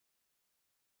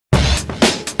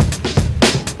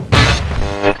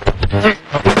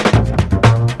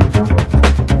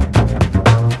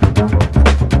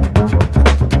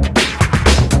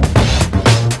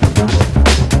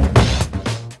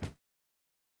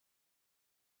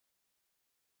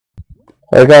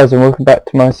Hello guys, and welcome back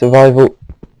to my survival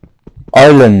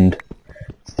island.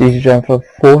 It's DJ Jam 4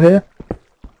 here,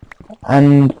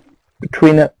 and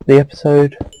between the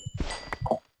episode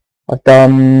I've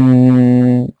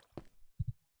done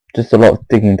just a lot of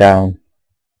digging down.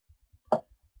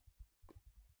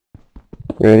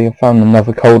 Really, I found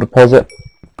another coal deposit.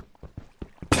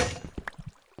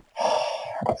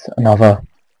 That's another.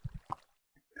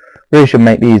 Really should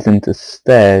make these into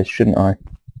stairs, shouldn't I?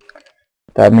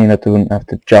 That'd mean I wouldn't have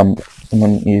to jump and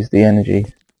wouldn't use the energy.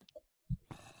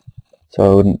 So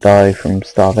I wouldn't die from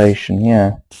starvation,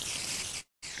 yeah. Let's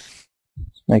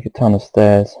make a ton of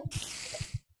stairs.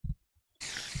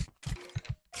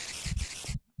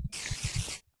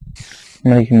 How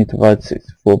many can you divide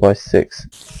 64 by 6?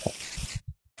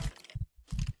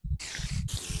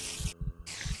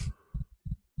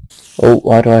 Oh,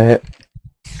 why do I hit?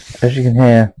 As you can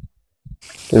hear,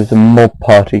 there's a mob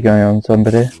party going on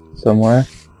somewhere.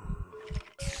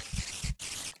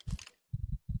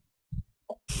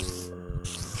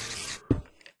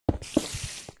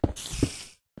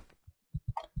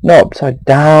 Not upside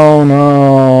down,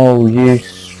 oh, you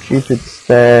stupid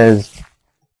stairs.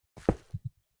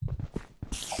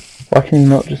 Why can you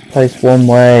not just place one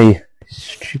way?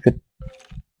 Stupid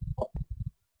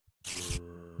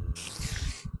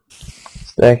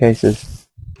staircases.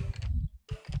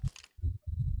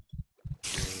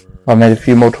 I made a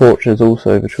few more torches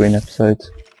also between episodes.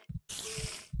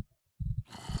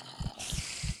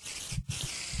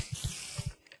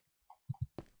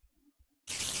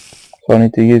 So I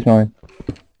need to use my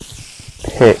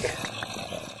pick.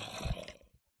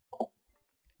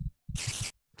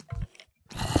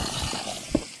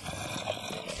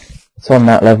 It's on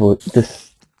that level,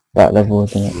 that level,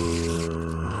 isn't it?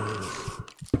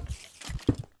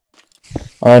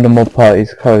 I know the mob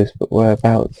party's close, but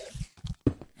whereabouts?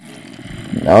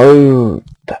 No!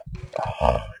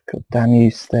 Oh, God damn you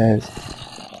stairs.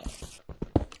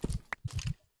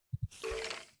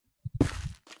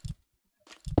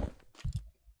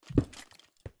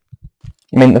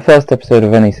 I mean, the first episode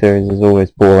of any series is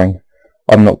always boring.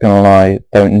 I'm not gonna lie,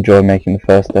 don't enjoy making the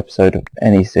first episode of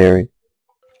any series.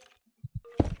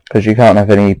 Because you can't have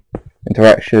any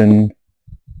interaction.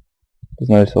 There's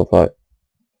no sort of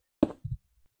like...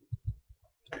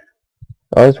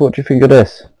 Guys, what do you think of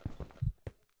this?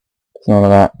 It's none of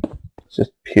that. It's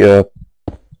just pure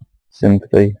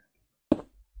sympathy.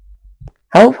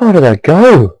 How far did I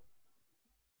go?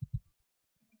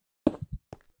 I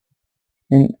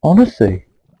mean, honestly.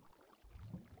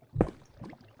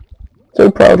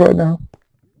 So proud right now.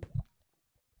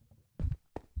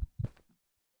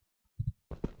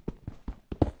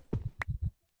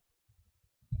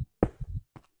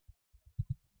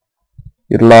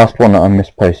 You're the last one that I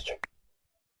misplaced.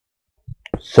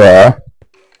 Sir.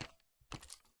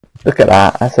 Look at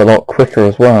that, that's a lot quicker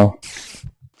as well.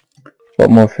 A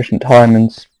lot more efficient time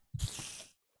and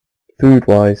food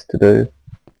wise to do.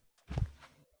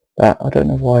 That, I don't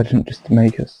know why I didn't just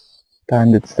make a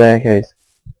standard staircase.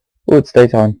 Oh, it's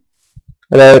daytime.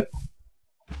 Hello.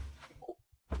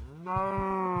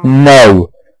 No.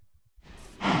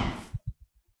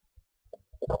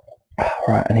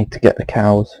 Right, I need to get the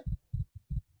cows.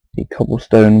 The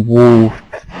cobblestone wall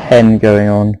pen going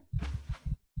on.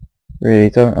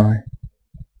 Really, don't I?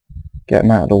 Get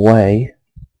them out of the way.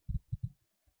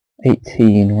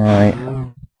 18, right.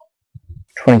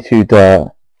 22 dirt.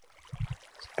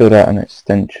 Let's build out an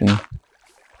extension.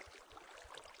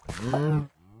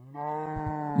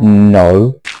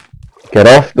 No. Get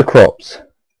off the crops.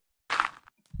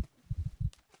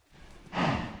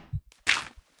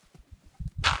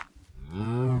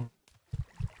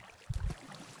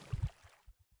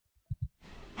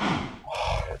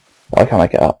 Why can't I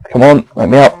get up? Come on, let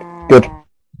me up. Good.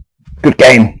 Good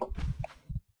game.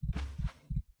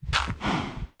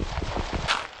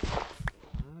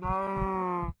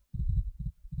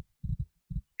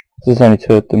 There's only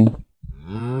 2 of them.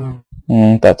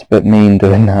 That's a bit mean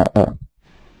doing that, but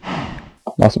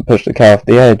mustn't push the cow off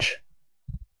the edge.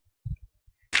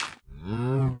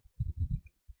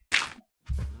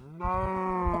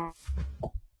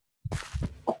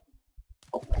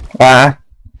 Ah!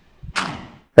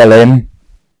 Fell in.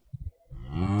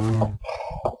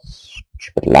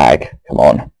 Stupid lag. Come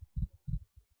on.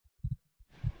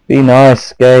 Be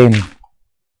nice, game.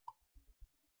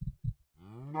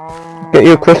 Get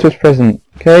you a Christmas present,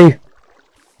 okay?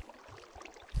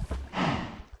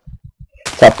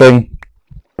 Sapling.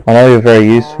 I know you're very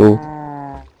useful.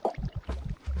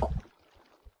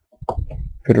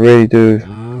 Could really do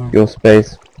your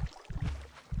space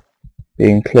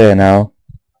being clear now.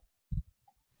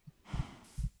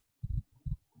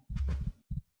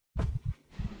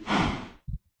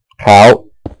 Cow.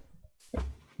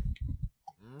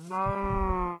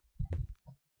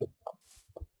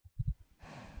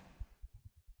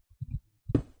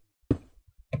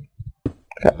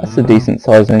 Okay, that's a decent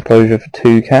sized enclosure for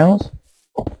 2 cows.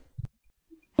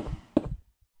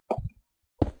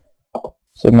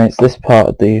 So it makes this part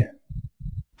of the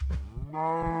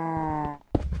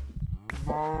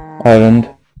island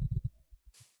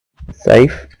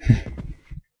safe.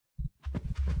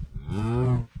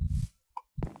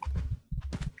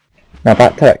 Now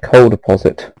back to that coal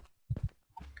deposit.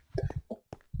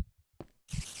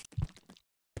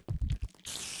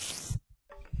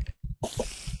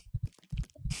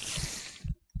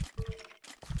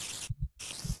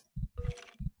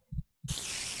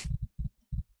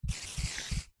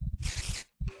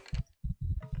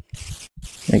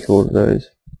 Make all of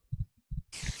those.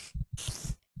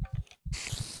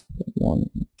 One.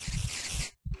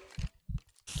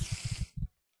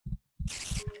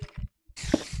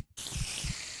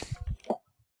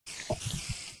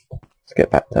 Let's get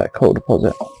back to that coal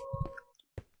deposit.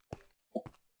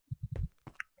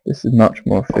 This is much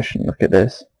more efficient, look at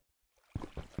this.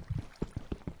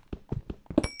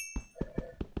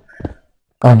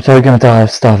 I'm so gonna die of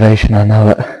starvation, I know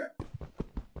it.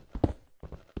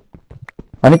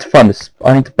 I need to find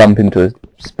I need to bump into a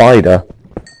spider.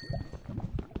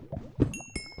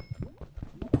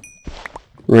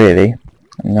 Really?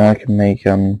 And now I can make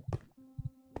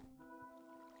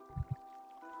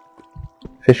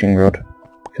fishing rod.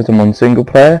 Because I'm on single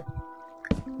player.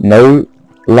 No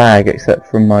lag except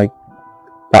from my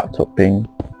laptop being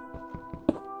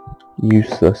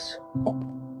useless.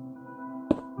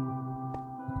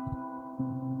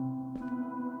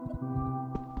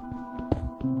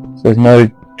 So there's no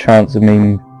chance of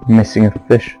me missing a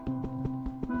fish.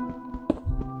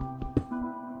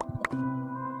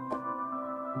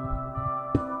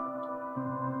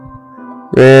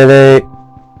 Really?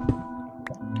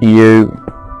 You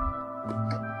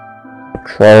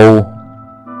troll.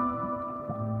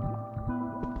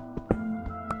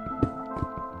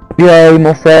 Yay,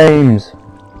 more frames!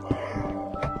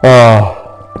 Oh.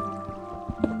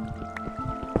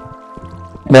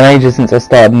 Been ages since I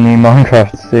started a new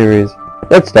Minecraft series.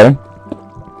 Redstone.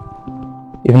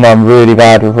 Even though I'm really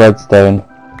bad with redstone.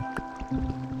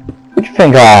 What do you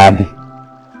think I am?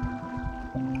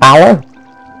 Hour?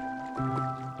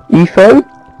 EFO?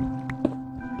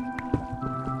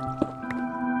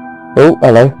 Oh,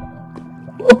 hello.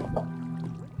 Oh.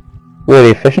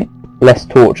 Really efficient. Less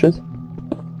torches.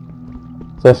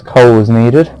 Less coal is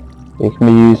needed. It can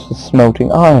be used for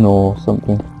smelting iron or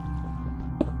something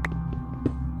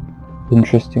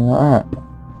interesting like that.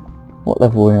 What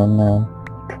level are we on now?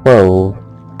 12.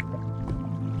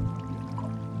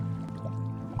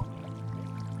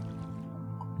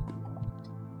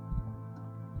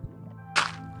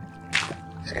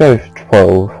 Let's go for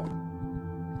 12.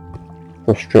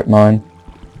 For strip mine.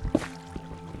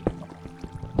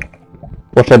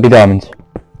 Watch there be diamonds.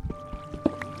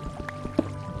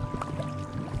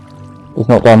 If there's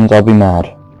not diamonds, I'll be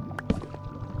mad.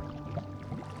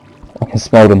 I can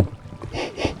smell them.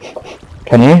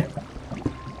 Can you?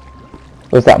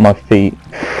 Was that my feet?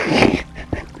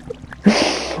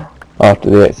 After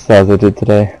the exercise I did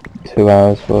today. 2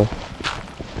 hours worth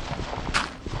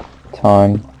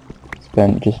time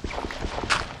spent just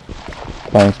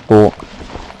playing sport.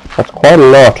 That's quite a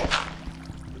lot.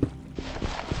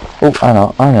 Oh, I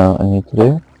know what I need to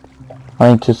do.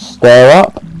 I need to stir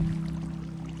up.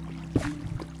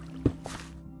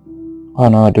 Oh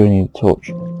no, I do need a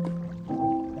torch.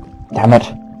 Damn it.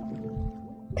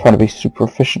 I'm trying to be super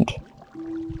efficient.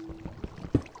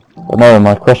 But no,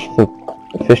 my quest for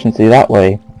efficiency that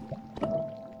way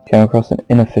came across an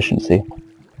inefficiency.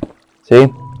 See?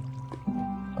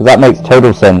 Because that makes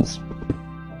total sense.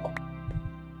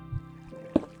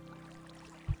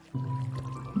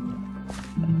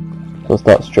 So I'll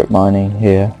start strip mining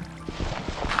here.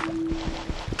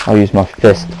 I'll use my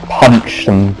fist to punch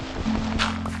some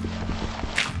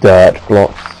dirt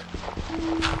blocks.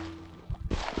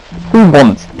 Who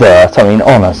wants dirt? I mean,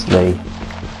 honestly.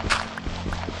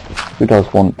 Who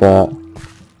does want dirt?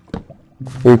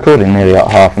 We're recording nearly like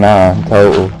half an hour in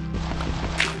total.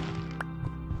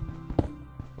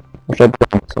 Or should I put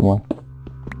them somewhere?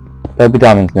 There'll be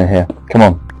diamonds near here. Come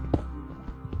on.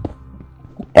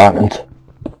 Diamonds.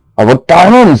 I want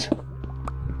diamonds!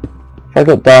 If I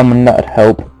got diamond, that'd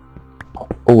help.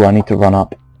 Oh, I need to run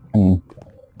up and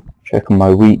check on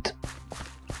my wheat.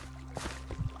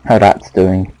 How that's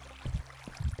doing.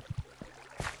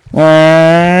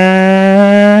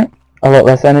 A lot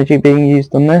less energy being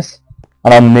used on this.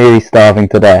 And I'm nearly starving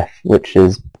to death, which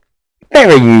is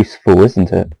very useful,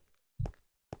 isn't it?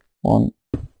 1,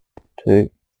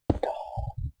 2.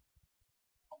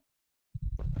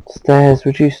 Stairs,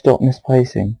 would you stop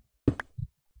mispacing?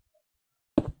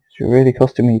 You're really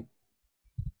costing me...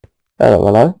 Hello,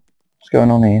 hello? What's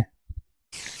going on here?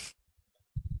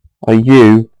 Are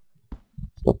you...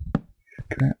 Stop.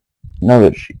 No,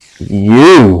 it's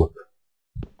you!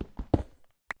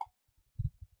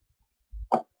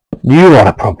 You are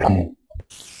a problem!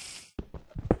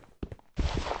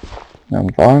 I'm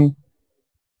fine.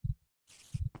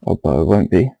 Oh, but it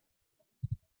won't be.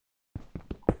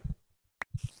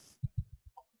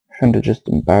 Kind of just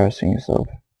embarrassing yourself.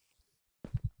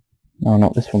 No,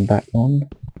 not this one, back one.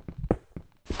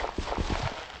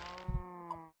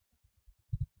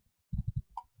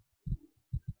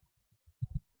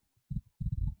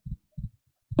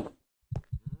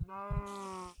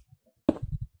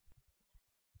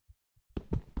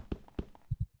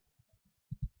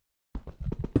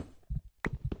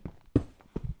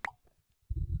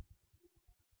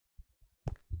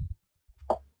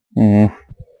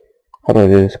 How do I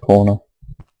do this corner?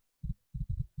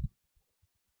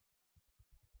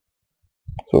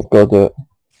 So I've got to do it.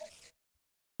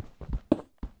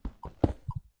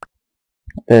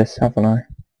 This, haven't I?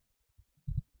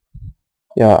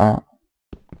 Yeah,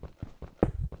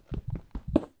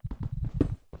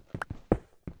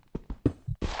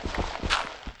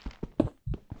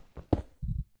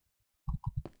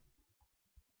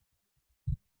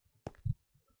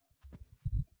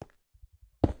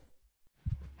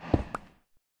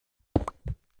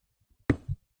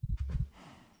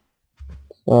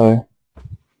 So,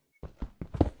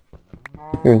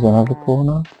 here's another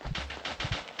corner.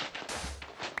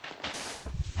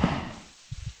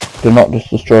 Do not just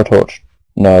destroy a torch.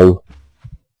 No.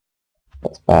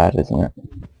 That's bad, isn't it?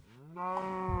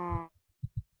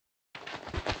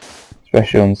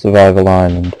 Especially on Survival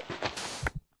Island.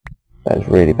 That is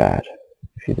really bad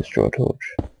if you destroy a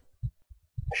torch. But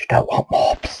you don't want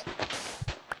mobs.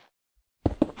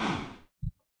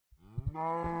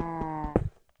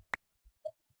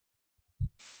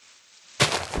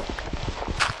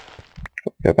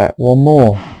 Go back one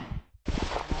more.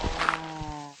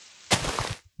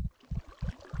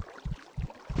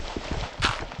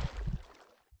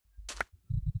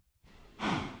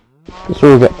 This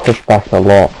will get pushed back a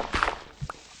lot.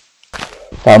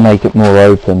 That'll make it more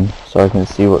open so I can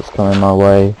see what's coming my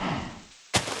way.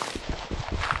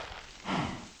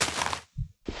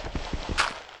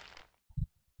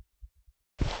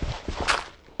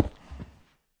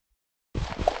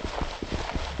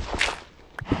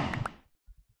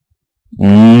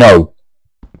 No!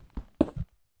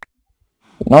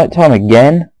 Nighttime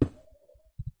again?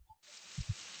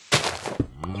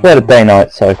 I swear the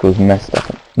day-night cycle's messed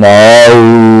up.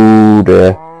 No,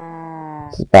 dear.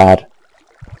 This is bad.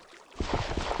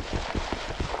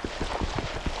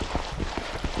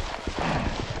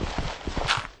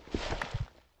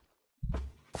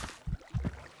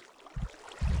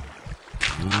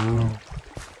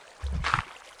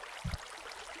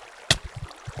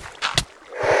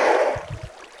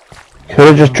 Could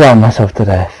have just drowned myself to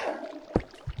death.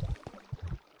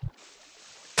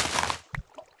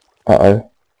 Uh-oh.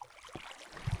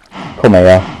 Come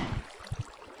here.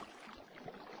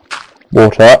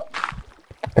 Water.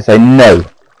 I say no.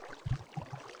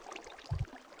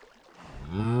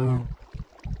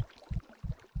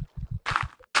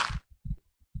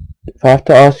 If I have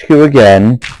to ask you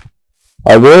again,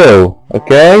 I will,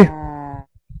 okay?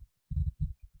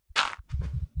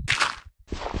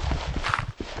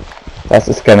 That's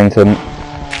a skeleton,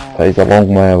 but he's a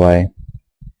long way away.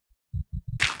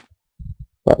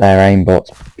 But they're aimbots.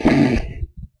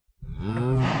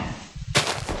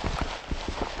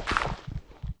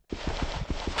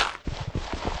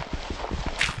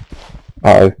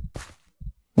 Uh-oh.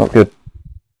 Not good.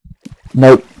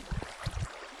 Nope.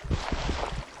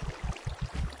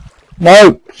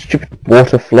 No! Stupid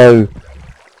water flow.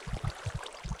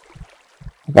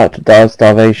 About to die of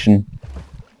starvation.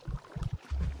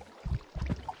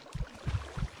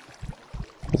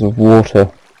 Because of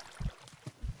water.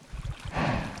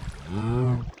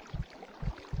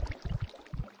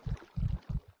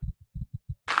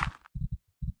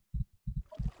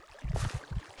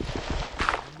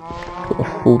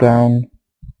 Fall down.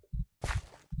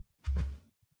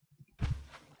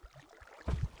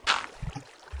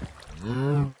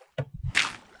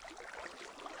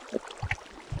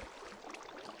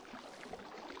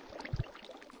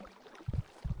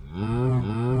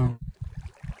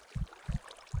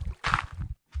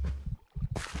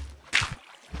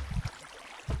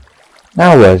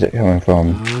 Now where's it coming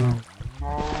from?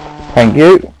 Thank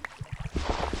you.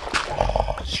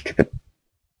 Oh, stupid.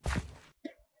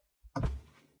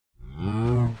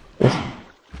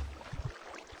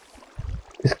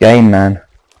 game, man.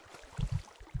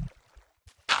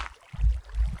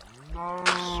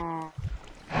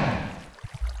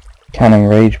 Can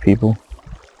enrage people.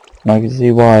 And I can see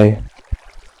why